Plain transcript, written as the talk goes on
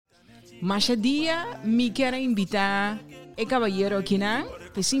Mas dia me quero invitar o caballero aqui na,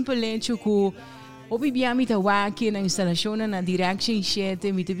 por simplesmente que o bibia me tá aqui na instalação na Direction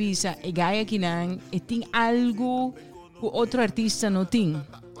 7 me te visa e gaia aqui na e tem algo que outro artista não tem.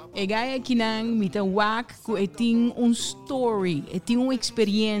 E gaia aqui na me tá que tem story, e tem uma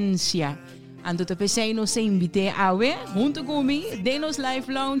experiência. Então, eu pensei, nós invitei a ver, junto comigo, de-nos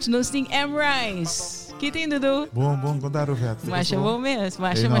live lounge, nós temos MRaizz. Que tem, Dudu? Bom, contar o reto. Mas é bom mesmo,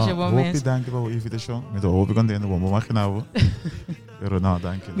 mas é bom mesmo. Vou danke pela invitação. Me estou muito contente, vou imaginar. Pero não,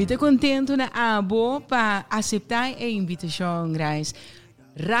 danke. Me estou contente na abo para aceitar a invitação, Grace.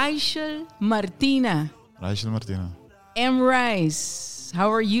 Rachel Martina. MRaizz,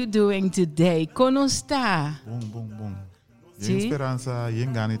 how are you doing today? Como está? Bom. Tem esperança,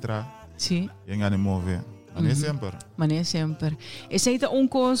 tem ganas de trabalhar. Sim. Tem ganas de mover. Mané sempre. Essa é uma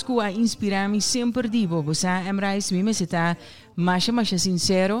coisa que a inspira-me sempre digo. Você, MRaizz, me está mais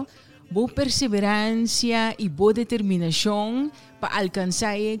sincero. Boa perseverança e boa determinação para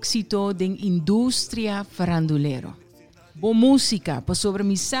alcançar êxito da indústria farandulera. Boa música, para sobre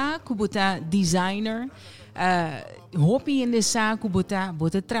mim, que você designer. Hopi in saco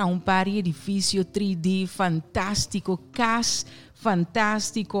bota tra un pari edifício 3D fantástico,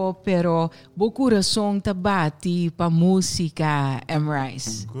 fantástico, pero bo coração tá bate pa música,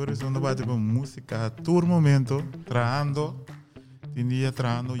 MRaizz. Coração tá bate pa música, todo momento traando, tinha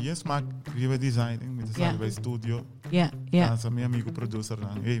traando, e smack vive designing, me salva estúdio. Yeah. Asa meu amigo producer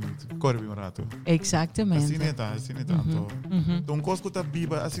lá, corre um rato. Exatamente. Assim é tanto. Então coisa tá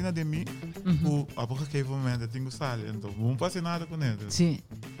viva, assim é de mim, o apoca que momento tenho sal, então não passa nada com ele. Sim.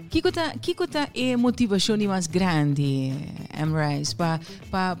 Que é a motivação mais grande, MRaizz, para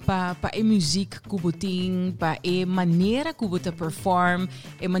a música que você tem, para a maneira que você performa,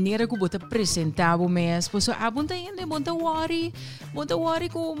 a maneira que você apresenta o mês. Porque a bunta ainda, bunta worry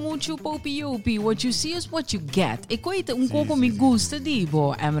com muito popi-yopi. What you see is what you get. E coisa pouco me gusta de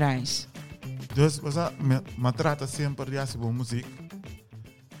bo, MRaizz. Então, você me trata sempre de essa boa música.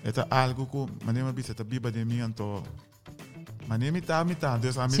 É algo que maneira bisa tá biba de mim então. Maneira mitad.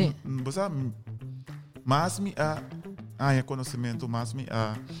 Deus a mim, você mais me a conhecimento, mais me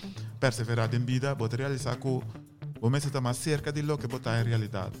a perseverar em vida, pode realizar que o mês está mais cerca de lo que botar em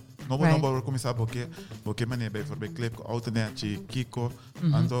realidade. Não vou começar porque maneira bem for bem clip com autonet Kiko,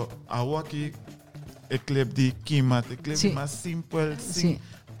 então aqui é clip de Kima, é clip mais simples, sem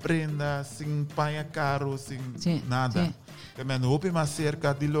prenda, sem panha caro, sem nada. Que me não mais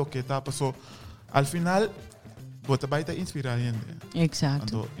cerca de lo que está passou. Al final você vai te inspirar ainda. Exato.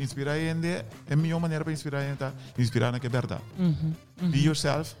 Então, inspirar ainda é a melhor maneira para inspirar ainda, inspirar na que é verdade. Be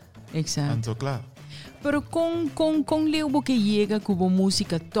yourself. Exato. Então, claro. Pero com leu que chega com a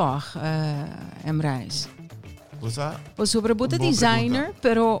música toch, MRaizz. Por sobre boa designer,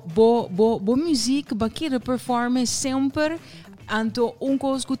 pero boa música, baqueira performance sempre. Então,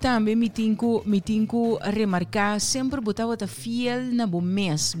 coisa que também me tenho remarcar, sempre botava fiel na bom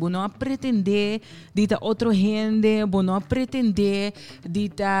mês. Não pretender de outra gente, não pretender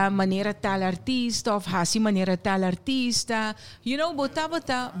de maneira tal artista, ou assim maneira tal artista. Botava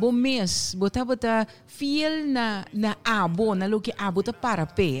bom mês, botava fiel na abo, na lo que abo tá para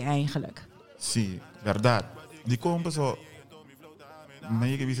pé, eigenlijk. Sim, verdade. De como pessoa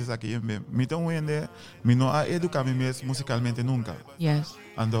mas que viste aqui, me tão vendo, me não a educar me mesmo musicalmente nunca. Yes.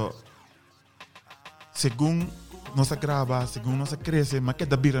 Ando, segundo nós grava, segundo nós cresce, mas que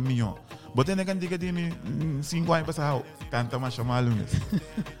da bira minho. Botei na cantiga de mim 5 anos passado, canta mais chamado lunes.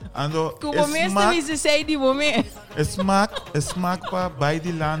 Ando, como mesmo me se sei de momento. Smack para vai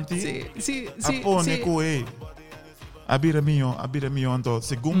dilante. Sim. Apone coe. Abira minho, então,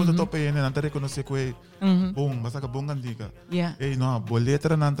 segundo eu tope ele, não te reconhece que bom, mas que bom cantiga. Ei, não, boa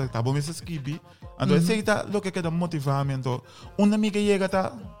letra não tá bom esse skibi. Então, esse está lo que queda motivamento. Uma amiga chega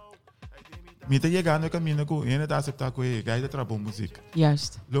tá, me tá chegando no caminho que ele tá aceitar que ele gaita trabalho música.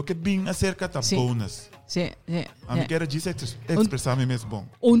 Yes. Lo que bem acerca tá bônus. Sim. A mim quero dizer expressar me mesmo bom.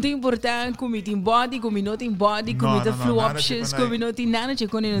 Importante como tem body, como não tem body, como tem flow options, como não tem nada de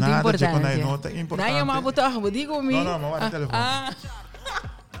quando não tem importante. Nada de importante. Não é uma botar, vou dizer comigo. Não, mas o telefone.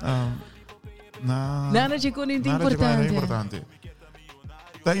 Nada de quando não tem importante.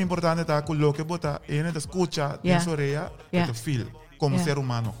 Tá importante tá com o que botar, ele escuta, tem soreia, tem feel como ser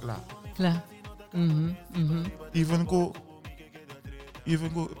humano, claro. Even que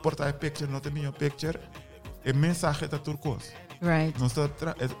portar picture, não tem minha picture, é mensagem da turcos. Right.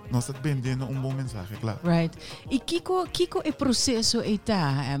 Nós está vendendo bom mensagem, claro. Right. E Kiko é processo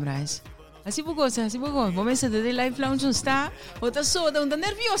está, MRaizz? Assim vou gostar. Vamos ver de live lounge não está. Bota soda, não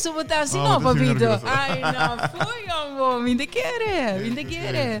nervioso botar assim não, papito. Ai, não, fui, amor. Vinde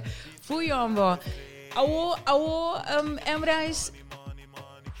querer. Fui, amor. MRaizz,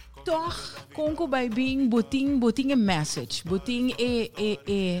 toch, conco bij bing, boting message. Boting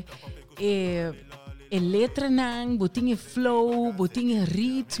letra nang, boting flow, boting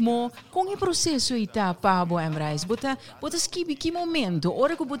ritmo. Com o processo está pabo MRaizz. Bota escrever que momento?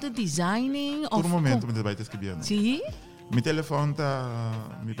 Ora que bota designing Por momento me vai escrevendo. Sim? Meu telefone tá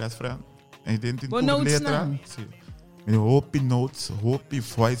meu best friend. E dentro de letra, sim. Meu hope notes, hope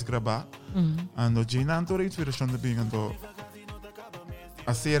voice gravar. Ando ginando a inspiração de bing ando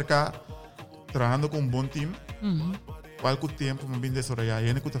acerca trabalhando com bom time. Qualquer tempo me bem desoriar,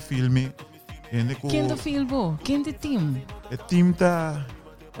 ele que tá filme. Quem tá filmando? Quem é time? O time tá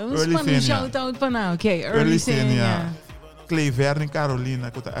early senior. Shout out para now. Okay, early senior. Clay Verne Carolina,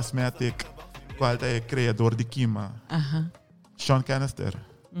 que é asthmatic, qual é criador de Kima. Sean Canister.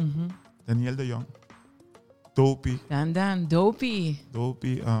 Daniel de Jong. Dopey. Dan, Dopey.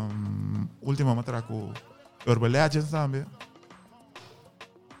 Última matraco Urban Legends também.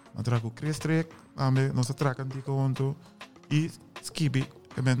 Matraco Chris Drake também. Nós atracan de conto. E Skibi,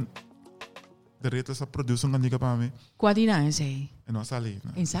 que ben de rete sa produce um candiga para mim. Qual dia é esse? E não sali.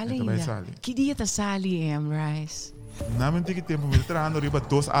 Em sali ainda? Que dia tá sali, MRaizz? Na mente que tempo me trabalhando riba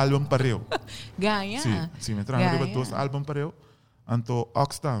 2 álbum para eu. Ganha? Sim, me trabalhando riba 2 álbum para eu. Anto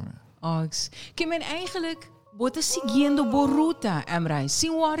Ox também. Ox. Que men eigenlijk bota seguindo boa ruta, MRaizz. Sim,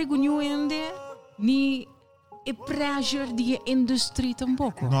 o área gunhuende ni e pressure de indústria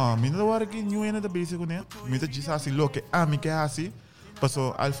tampouco. Não, me não área que gunhuende da basic né. Me tá diz assim lo que me que assim.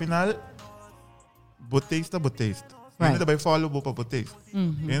 Passou al final botista. Ainda vai follow para botista.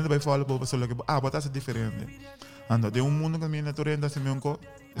 Ainda vai follow para só que botar diferente. Ando de mundo que me natureza assim mesmo co,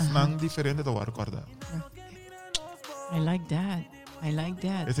 não diferente do recordar. I like that.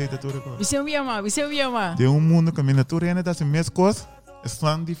 Esse é tudo co. Você me ama. De mundo que me natureza assim mesmo coisa,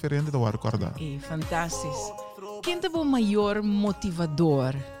 não diferente do recordar. Fantástico. Quem é o maior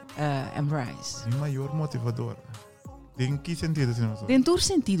motivador, MRaizz? O maior motivador. Em que sentido, senhor? Em todo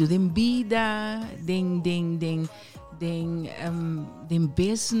sentido, de vida, de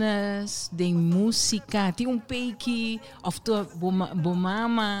business, de música. Tem peiki, of de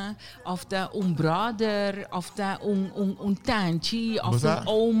mama, of de brother, of de tante, of de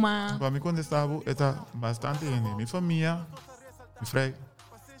oma. Para mim, quando estava, era bastante em minha família, meu frei,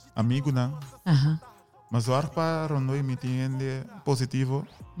 amigo, não. Mas o para nós me entende positivo,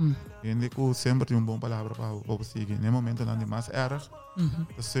 entende que sempre bom palavra para seguir. No momento não é mais erro,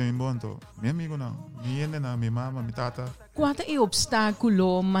 é bom então. Meu amigo não, minha mama, minha tata. Qual é o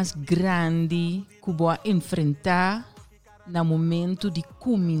obstáculo mais grande que você enfrentar no momento de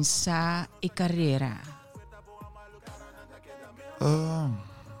começar a carreira?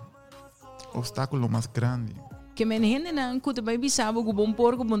 Obstáculo mais grande. Que men gente não que vai bisabo que bom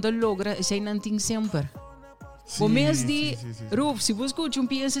porco bom logra e sei não tem sempre. O mês de Ruf, se você escuta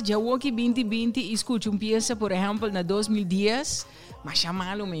pieza de Walkie 2020 e escuta pieza, por exemplo, na 2010, mas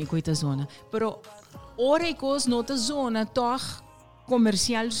chamá-lo meio coisa zona. Pero ora e coisa nota zona toch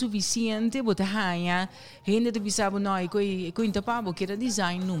comercial suficiente, bota hanha, gente de bisabo não e coisa pabo que era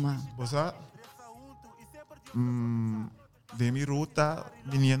design numa. Você de minha ruta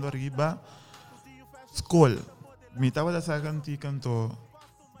vindo arriba, escola. Me estava dizendo que canto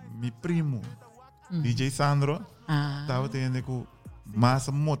meu primo DJ Sandro estava tendo que mais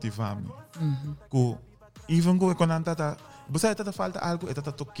motivar-me. Que even quando anda você está falta algo e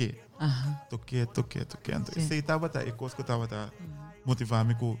está toque. Então se estava tá e coisa que estava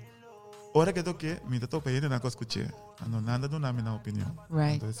motivar-me que hora que toque me está topando na coisa que não nada do na minha opinião.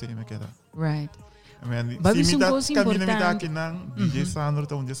 Right. Então se me queda. Right. Se me dá caminho me dá aqui não DJ Sandro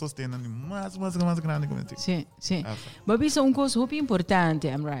está onde sustenta mais grande como tu. Sim. Babi isso uma coisa muito importante,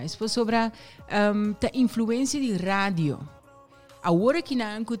 MRaizz, foi sobre a influência de rádio. Agora que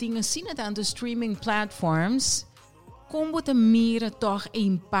não tem assim tanto streaming platforms, como te mira toch o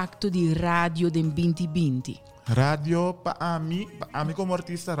impacto de rádio de 2020? Rádio para mim como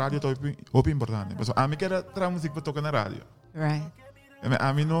artista rádio é muito importante. Porque a mim quero trazer música para tocar na rádio. Right.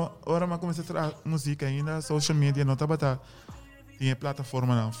 A mim não, agora eu comecei a trazer música ainda, social media não estava tinha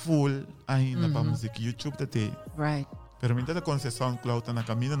plataforma não full ainda para música, YouTube tem. Right. Pero mim ainda conhece SoundCloud na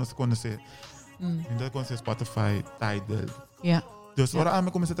caminho, não se conhece. Ainda conhece Spotify, Tidal. Yeah. Então agora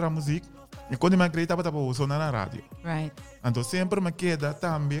eu comecei a trazer música e quando eu me estava usando na rádio. Right. Então sempre me queda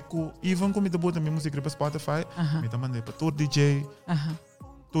também que even quando eu boto minha música para Spotify, me mandei para tour DJ,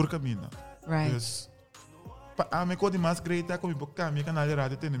 tour caminho. Right. Então, me codi mais greita como boca mi canal de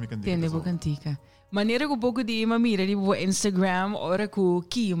rádio tem me candica. Tem bocantica. Maneira que pouco de mira de Instagram ora que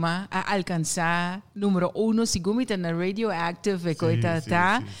Kima a alcançar número 1 segundo na Radioactive e coita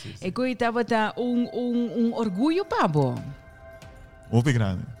tá e coita bata orgulho pabo. Opi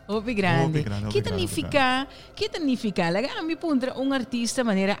grande. Que significa? Lega mi punta artista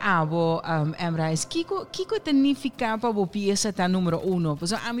maneira abo MRaizz. Kiko significa para bo pieza tá número 1.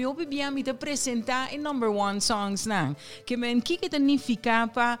 Pues a mi opi bia mi te apresentar em number 1 songs nang. Que men que significa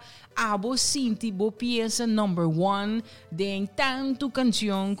para abo sinti bo pieza number 1 de tanto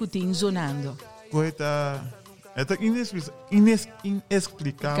canção que tem sonando. Coita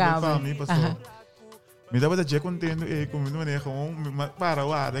inexplicável para mim, pastor. Me dava de contendo e como não é como para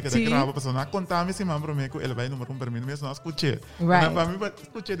o ar que da grava pessoa na contar-me se mambro me que ele vai número 1 para mim mesmo não escutei. Para mim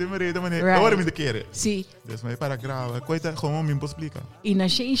escutei de maneira agora me quer. Sim. Desmai para grava coita como me explica. E na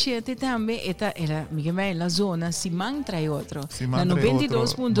gente também era Miguel la zona si man trai outro. Na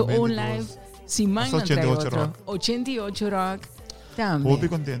 92.1 live si man trai outro. 88 rock também. Opi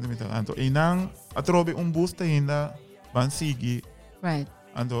contento me tanto. E não atrobe boost ainda van sigi. Right.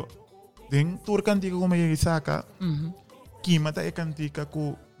 Ando den tour cantica como eu saca. Kima tá cantica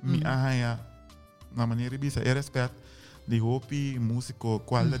com mi ahaya na maneira bisa e respeito de hopi músico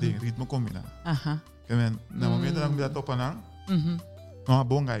qualidade de ritmo combina. Que men na momento na vida topa não. No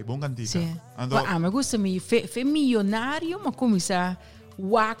bom cantica. Ando me gusta mi fe milionário mas começar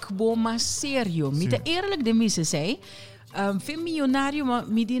wak bo mais sério. Mi tá eerlijk de missa sei. Fe milionário mas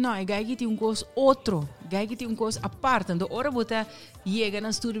mi di no, gai que tem coisa outro. Gai que tem coisa aparte. Então, ora bota chega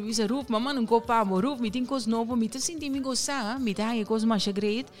na studio visa rup, mama não copa mo rup, mi tem coisa novo, mi te senti mi gostar, mi te hai coisa mais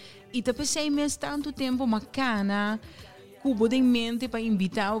great. E te pensei mes tanto tempo macana, cubo de mente para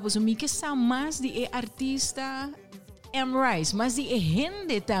invitar, porque mi que sa mais de artista MRaizz, mas de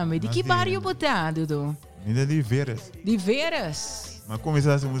gente também. De que barrio botar, Dudu? Mi de veras. De veras. Mas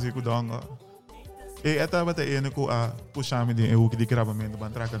começar essa música donga. E essa bata é no a puxar-me de eu que de gravamento para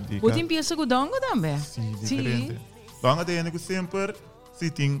entrar cantica. Você empieza com dongo também? Sim, diferente. Donga tem no sempre se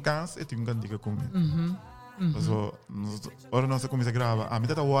tem cans e tem cantica comigo. So, ora nós começa a gravar. A mim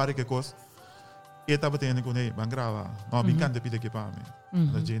tá worry que coisa. E tá batendo com ele, van gravar. Não bem canta pide que para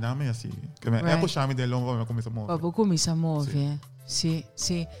mim. Da jeina me assim. Que me é puxar-me de longo eu começa a mover. Para começar a mover. Sim.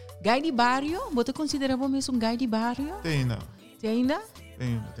 Gai de barrio? Você considera mesmo gai de barrio? Tem ainda.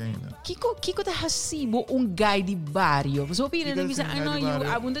 Tem. Kiko tá recibo gai de barrio. Você opina na visa,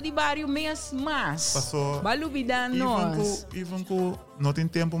 não, a bunda de barrio mês mais. Passou. Balubida nós. Even com não tem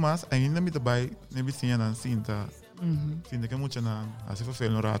tempo mais, ainda me trabalho na vizinha na cinta. Cinta que é muito na, assim foi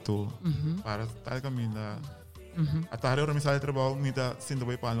no rato. Para tal caminho. A tarde eu me saio de trabalho, me dá cinta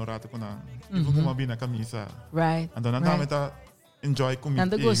vai para no rato com na. Even com uma bina camisa. Right. Então não me tá enjoy comigo.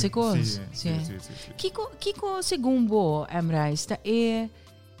 Nada gosta coisa. Sim. Kiko segundo MRaizz tá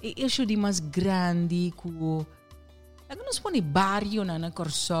isso de mais grande que agora nós põe barrio na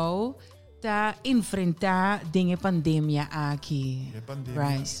Corsol tá enfrentar a pandemia aqui.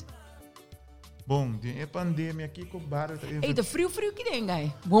 MRaizz. Bom, a pandemia aqui com o barrio tá. Eita, frio que tem,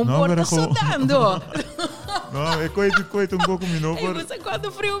 gai. Bom porta soltando. Não, é coisa um pouco menor. Ei, você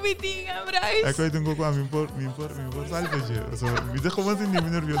quando frio me tinha, MRaizz. É coisa um pouco a mim por salve, so, me deixa como assim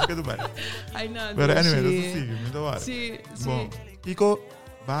nervioso que do bairro. Ai não. Pero anyway, isso sigue, me dá hora. Sim. Bom, Kiko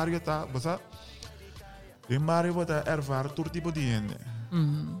barrio tá, você em barrio você ervar todo tipo de gente.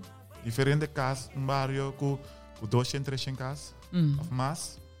 Diferente casas, barrio com 200, 300 casas, ou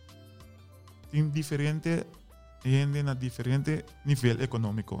mais. Tem diferente gente na diferente nível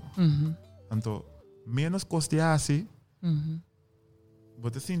econômico. Então, menos custear assim,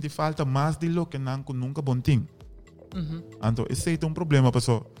 você sente falta mais de lo que não nunca bom tem. Então, esse é um problema,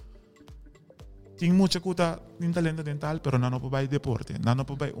 pessoal. Tem muita coisa, tem talento dental, pero não pode deporte, não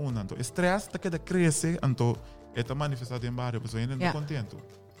pode então, estresse está que cresce, então, é manifestado em barrio, pessoal, ainda não contento.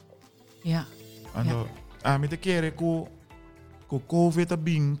 Então, a mim te quer que o COVID está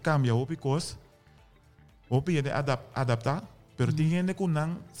bem cambia o coisa, o pode adaptar, pero tem gente que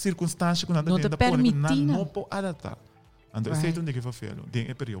não circunstância que não te permite, não pode adaptar. Então, esse é um que vai fazer,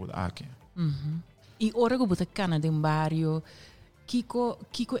 tem um período aqui. E ora que você cana em barrio, Kiko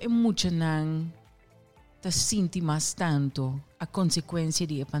é muito não te sente mais tanto a consequência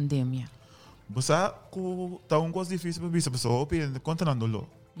da pandemia. Você está um coisa difícil para você, pessoal, continuando lo.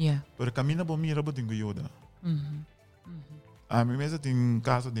 Pero caminha para mim, eu tenho ajuda. A mim mesmo tem um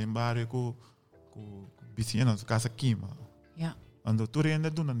caso de barrio com vizinha, casa Kima. Ando tu renda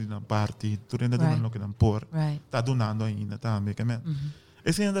donando na parte, tu renda donando que não por, tá donando ainda também, que men.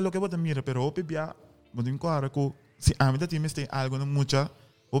 Esse ainda lo que você mira, pero o pibia, você encara que se a mim tem algo não muita,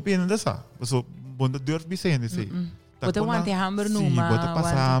 o pena dessa, pessoal, bom durf bicende sei. Bota wante hamber sim, numa. bota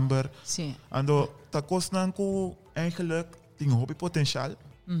passa hamber. Sim. Ando ta kosnan ku eigenlijk ting hopi potential.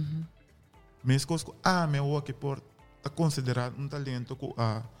 Mes kos ku me hoki por ta considerar talento ku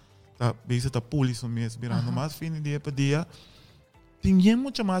ta base ta pulis mes virando mais fim dia para dia. Tinha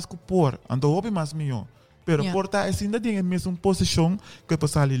muito mais que por, ando hopi mais melhor. Pero por ta é ainda tem mesmo posição que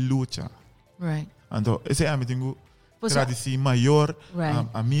passar ali luta. Right. Ando esse é tenho tradição maior,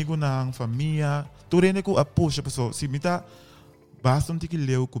 amigo na família. Tu rende ku puxa pessoa, se me tá basta que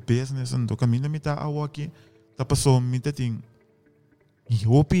leu com business, ando caminho me tá ao aqui, tá passou me tá tem e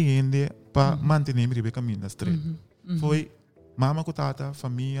hopi ainda para manter me caminho na street. Foi mama com tata,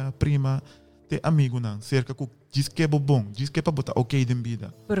 família, prima, te amigo não, cerca com diz que é bom, diz que é para botar ok de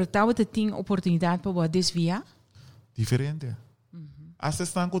vida. Pero tava te tem oportunidade para desviar? Diferente.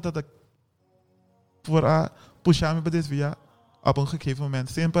 Assistam com tata por a puxar me para desviar, a um gegeven moment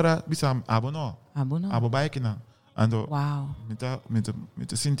sempre para bisam abono. Abo bike não. Ando. Wow. Me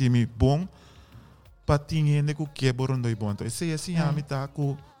te senti me bom para tinha ne ku que borondo e bom. Então esse assim a me tá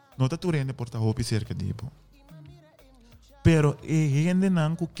ku não tá turende por tá hopi cerca de bom. Pero gente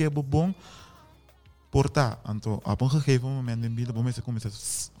não ku que bom porta, então a um gegeven moment em vida você começa a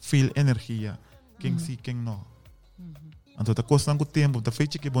feel energia, quem sim, quem não. Então tá costando com tempo, tá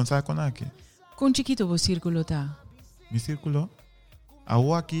feito que bom sai com aqui. Com chiquito o círculo tá? Mi círculo, a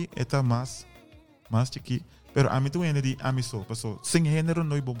aqui está mais chiquito, pero a mim tu ainda di a mim só, passou sem gênero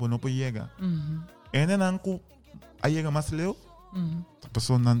não ibo não pode chegar. Ainda não ku a chega mais leu,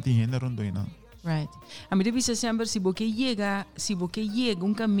 passou não tem gênero não. Right. A mim deve ser sempre se você chega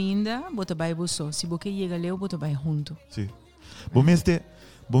caminho, bota vai você. Se você chega leu, bota vai junto. Sim. Bom mês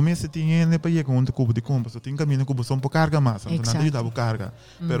tem gênero para chegar onde cubo de compra, só tem caminho cubo só um pouco carga mais, então não ajuda a carga.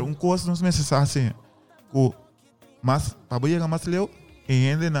 Pero coisa nos meses assim, ku mas para chegar mais leu,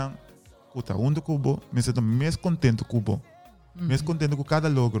 ainda não, ku tá onde cubo, me sinto mais contente cubo, mais contente com cada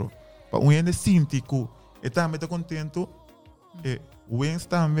logro. Para ainda sentir ku, também tá contente. O Wens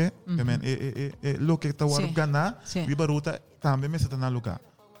também, lo que está a ganhar, e baruta também me está na lugar.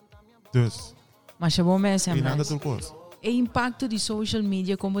 Dus, mas é bom mesmo. E nada tudo coisa. O impacto de social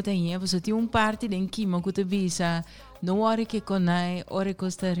media como tem, você tem parte de Kima que te visa, não hora que conai, hora que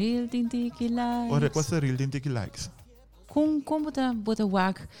está real, tem que likes. Hora que está real, tem que likes. Como bota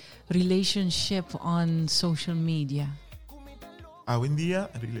work relationship on social media? Hoje em dia,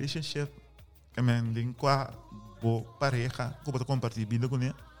 relationship, que me tem bo pareja, que pode compartilhar vida com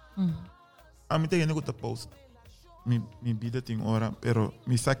ele. A mim tem que post, minha vida tem hora, pero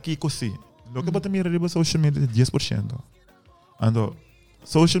me saque assim. Lo que pode me receber social media é 10%. Ando,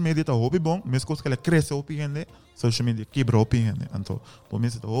 social media tá hobby bom, mas coisa que ela cresce opinião, social media quebra opinião. Então, por mim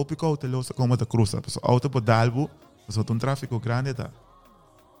está hobby que o teloso como tá cruza, pessoal auto por dalbo, pessoal tem tráfego grande tá.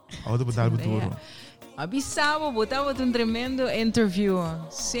 Auto por dalbo duro. Abissavo, botava um tremendo interview.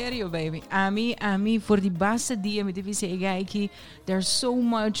 Sério, baby. A mim, for the basta dia, me deve ser que there's so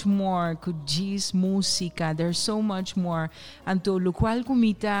much more que diz música, there's so much more. Então, lo qual que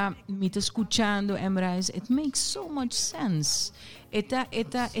me tá escutando, MRaizz, it makes so much sense. Eta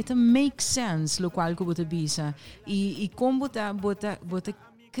makes sense, lo qual que bota bisa. E como bota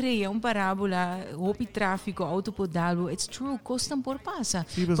cria parábola, hopi tráfico, autopodalo, it's true, costam por passa.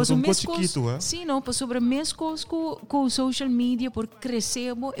 Sim, mas é um pouco chiquito, sim, não, por sobre mes coisas com social media, por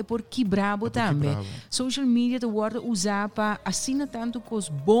crescer e por quebrar também. Social media te guarda usar para assina tanto cos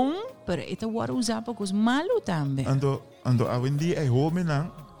bom, pero te guarda usar para cos malo também. Ando, hoje em dia é homem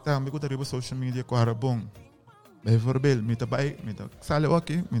não, também que arriba social media para bom. Bijvoorbeeld, met de sale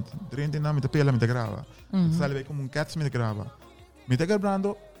aqui, met de na, met de pela, met de grava. Sale bij como cats met de grava. Met de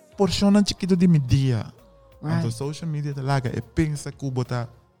grabando, porção chiquito de media. Então, social media te laga e pensa que o botar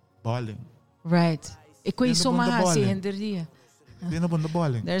bowling. Right. E com isso mais assim, entre dia. Tem no bom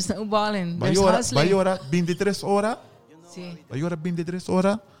bowling. There's no bowling. There's hustling. Vai hora 23 horas. Sim. Vai hora 23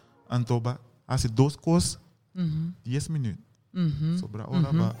 horas. Então, faz duas coisas, 10 minutos. Sobra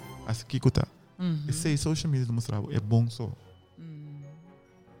hora, vai assim que custa. Esse social media mostrar é bom só.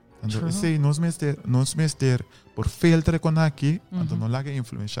 Então, esse nós mestre por filtrar com aqui, então não laga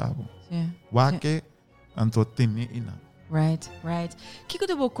influenciável. Waque, então tem ina. Right. Que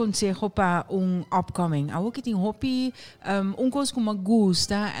eu dou conselho para upcoming? Algo que tem hobby, coisa que me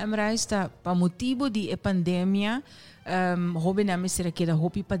gusta, MRaizz está para motivo de pandemia, hobby na mestre que da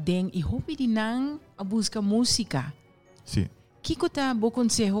hobby para den e hobby de não a busca música. Sim. Que tá bom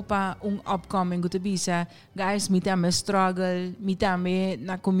conselho para upcoming que bisa, guys, me também struggle, me também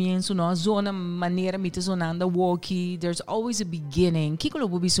na comienzo na zona maneira me tá zonando walkie, there's always a beginning. Que lo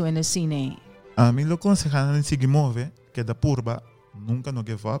biso na cine? A mim lo aconselhando em seguir move, que da purba, nunca no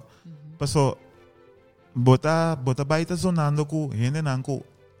give up. Passo bota baita sonando ku hene nanku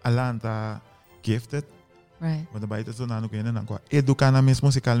alanta gifted. Right. Bota baita sonando ku hene nanku educana mesmo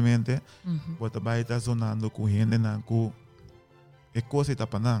musicalmente. Bota baita sonando ku hene nanku e coisa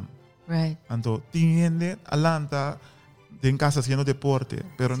tapanang. Right. Anto tiene alanta en casa haciendo deporte,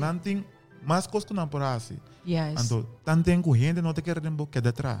 pero nanting más cosas não por assim. Yes. Anto tanten ku gente não te quer nem boca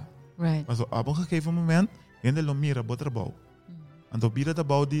detrás. Right. Mas op een gegeven moment gente lo mira boter bau. Anto bira da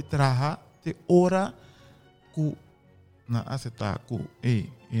bau di traha te ora ku na aceta ku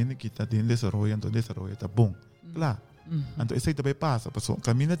gente kita tem desarrollo, anto desarrollo tá bom. Claro. Anto isso aí também passa, pessoal.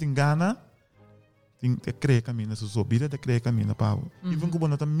 Camina tem gana, tem te crê camina, so bira te crê camina pau. Even como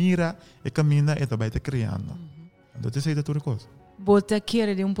não tá mira e camina e também te criando. Anto isso aí tá tudo coisa. Bota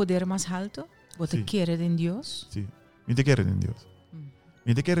quiere de poder mais alto? Bota quiere de Deus? Sí. Me te quiere de Dios.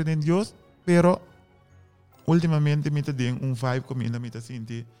 Me te quiere de Dios, pero ultimamente me te den vibe comigo, me te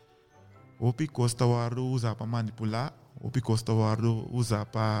sinti opi costa wardo usar para manipular, opi costa wardo usar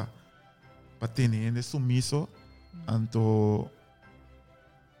para tener sumiso, anto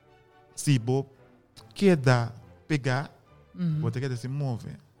si bo queda pegar, bota queda se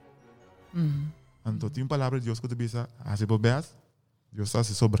move. Anto tem palavra de Deus que te bisa, se bobes, Deus está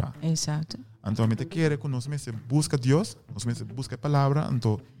se sobrar. Exato. Então, a gente quer que nós busca Deus, nós busca a palavra,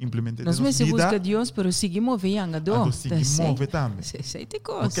 então implementa nós busca Deus, mas seguimos vendo do. Então, seguimos vendo também. Sei te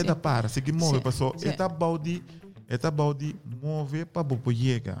coisa. Não queda para, seguimos vendo, pessoal. Eta baldi move para bobo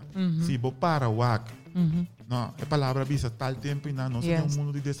chega. Se bo para o ac. Não, a palavra bisa tal tempo e nós temos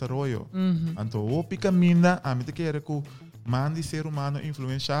mundo de desenvolvimento. Então, o caminha, a gente quer que o mande ser humano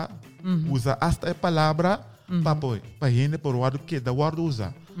influenciar, usa esta palavra para gente por o que da guarda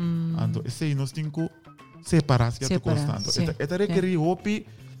usa. Então, esse aí nós temos que separar se constante. Eta requer hopi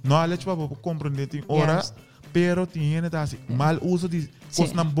knowledge para compreender tem hora, pero tem gente assim mal uso de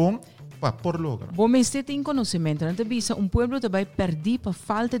coisas não bom para por lograr. Bom, mas você tem conhecimento, não te bisa povo também perdi por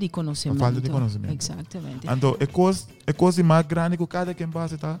falta de conhecimento. Falta de conhecimento. Exatamente. Então, é coisa mais grande que cada quem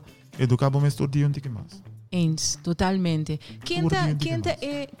passa tá educar bom estudar um pouco mais. Eens, totalmente.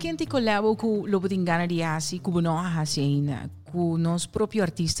 Quem te colaba com o Lobo de Engana de Asi, com o com o nosso próprio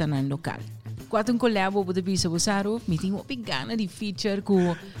artista no local? Quando um colabo pode bisa busaro, me tem uma pegana de feature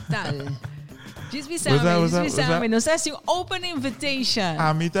com tal. Just bisame. Nós é assim open invitation.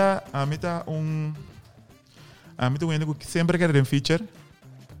 A mim tá que sempre quer um feature.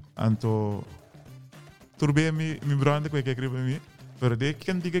 Então, tudo bem me branda que escreve para mim, pero de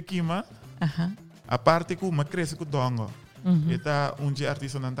que diga Kima. A parte que uma cresce com o dongo. Eta dia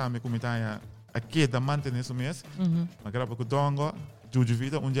artista não tá me comitando a que da manter isso mesmo. Mas grava com o dongo, Juju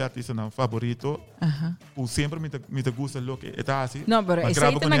Vida dia artista não favorito. O sempre me gusta lo que está assim. Não, pero esse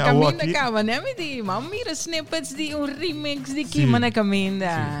aí tá na caminha acaba, né? Me diz, mas mira snippets de remix de Kima na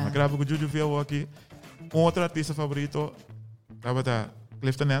caminha. Mas grava com Juju Vida aqui. Outro artista favorito, grava tá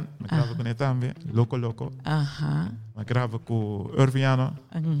Clifton, mas grava com ele também, Loco. Mas grava com Urviano,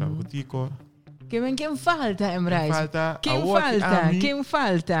 grava com Tico. Quem falta, MRaizz? Quem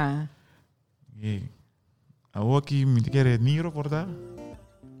falta? Aqui me quer Niro, porta?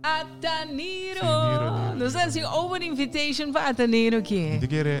 Ataniro! Não sei se open invitation para Ataniro aqui.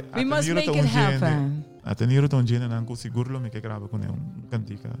 We must make it happen. Ataniro tá gênero, não seguro me que grava com ele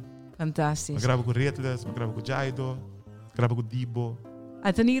cantica. Fantástico. Me grava com Retles, me grava com Jaido, grava com Dibo.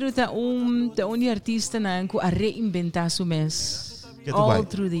 Ataniro tá artista não a reinventar su mês. All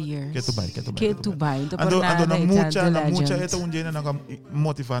through the years. Que tu vai. Ando na mucha é um gênero não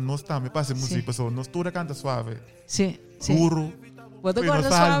motivar nós também passa música pessoal nós tudo canta suave. Sim. Puro. Bota corda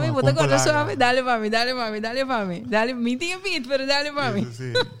suave, dale para mim. Dale, me tinha beat, pero dale para mim.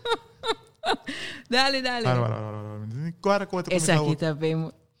 Dale. Agora essa aqui tá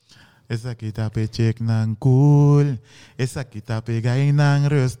bem. Essa aqui tá pechek nang cool. Essa aqui tá pegay nang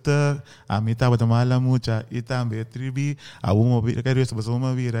rustig. A mim tá bota mala mucha e também tribi. A uma vira cariosa, mas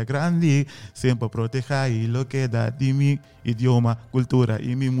uma vira grande. Sempre proteger lo que dá de mim idioma, cultura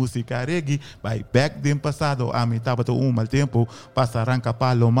e minha música reggae. Vai back dem passado. A mim tá bota mal tempo. Passa arranca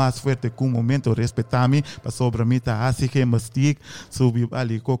palo mais forte com momento respetar-me. Para sobre mim tá assim que me stick. Subi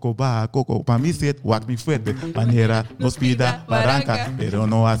ali coco pa mim set. Wak me forte. Maneira nos pida barranca. Pero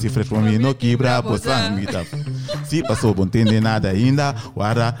no assim fresco. No quebra por sanguita. Se passou bom entender nada ainda.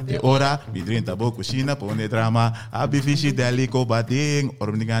 Guarda e hora. Me drinta boco china pone drama. Abi fichi deli ko bading.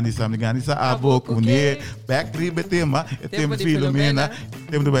 Organiza a boco ne. Back tribe tema. E tempo filomena.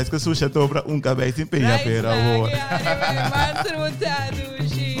 Tempo do baixo que suja dobra cabeça em penha pera o.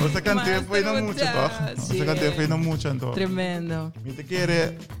 Você cantei foi não muito, tá? Você cantei foi não muito então. Tremendo. Me te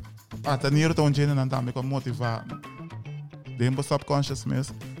querer atanir tão gênero não também com motivar. Tempo subconscious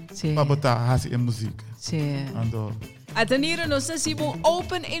mesmo. Sim. para botar hasi em música. Sim. Ando. Ateniro nós recebemos um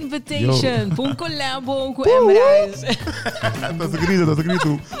open invitation para um collabo com MRaizz. Tá segredo.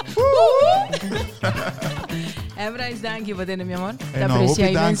 MRaizz, danke voor dit, meu amor. Te aprecio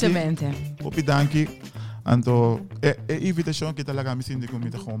imensamente. Opi danke. Anto, invitation que talaga me sinto como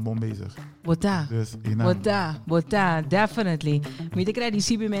gewoon bom bezig. Bota. Dus, bota, definitely. Me te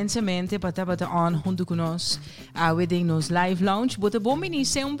krijgen imensamente para on junto con nos. We doen nos live lounge. Bota bom in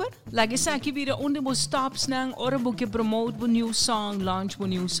december. Lagi sa ki wieder onder mo stops nang ora boeke promote bo new song, launch bo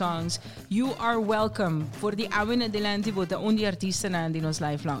new songs. You are welcome. Voor die awin adelante bota onder artiesten na die nos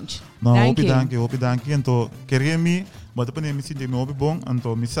live lounge. No, opi danke. Anto, keremi, bota pa me sinto me opi bom.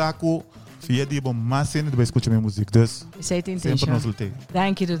 Anto, misaku. Via die bom mais cena de escutar minha música, dus sempre nos lutei.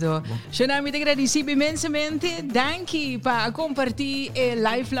 Danke, Dudu. Shonami te agradeci imensamente. Danke para compartilhar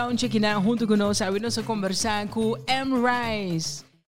live lounge aqui na junto conosco. A nos conversar com MRaizz.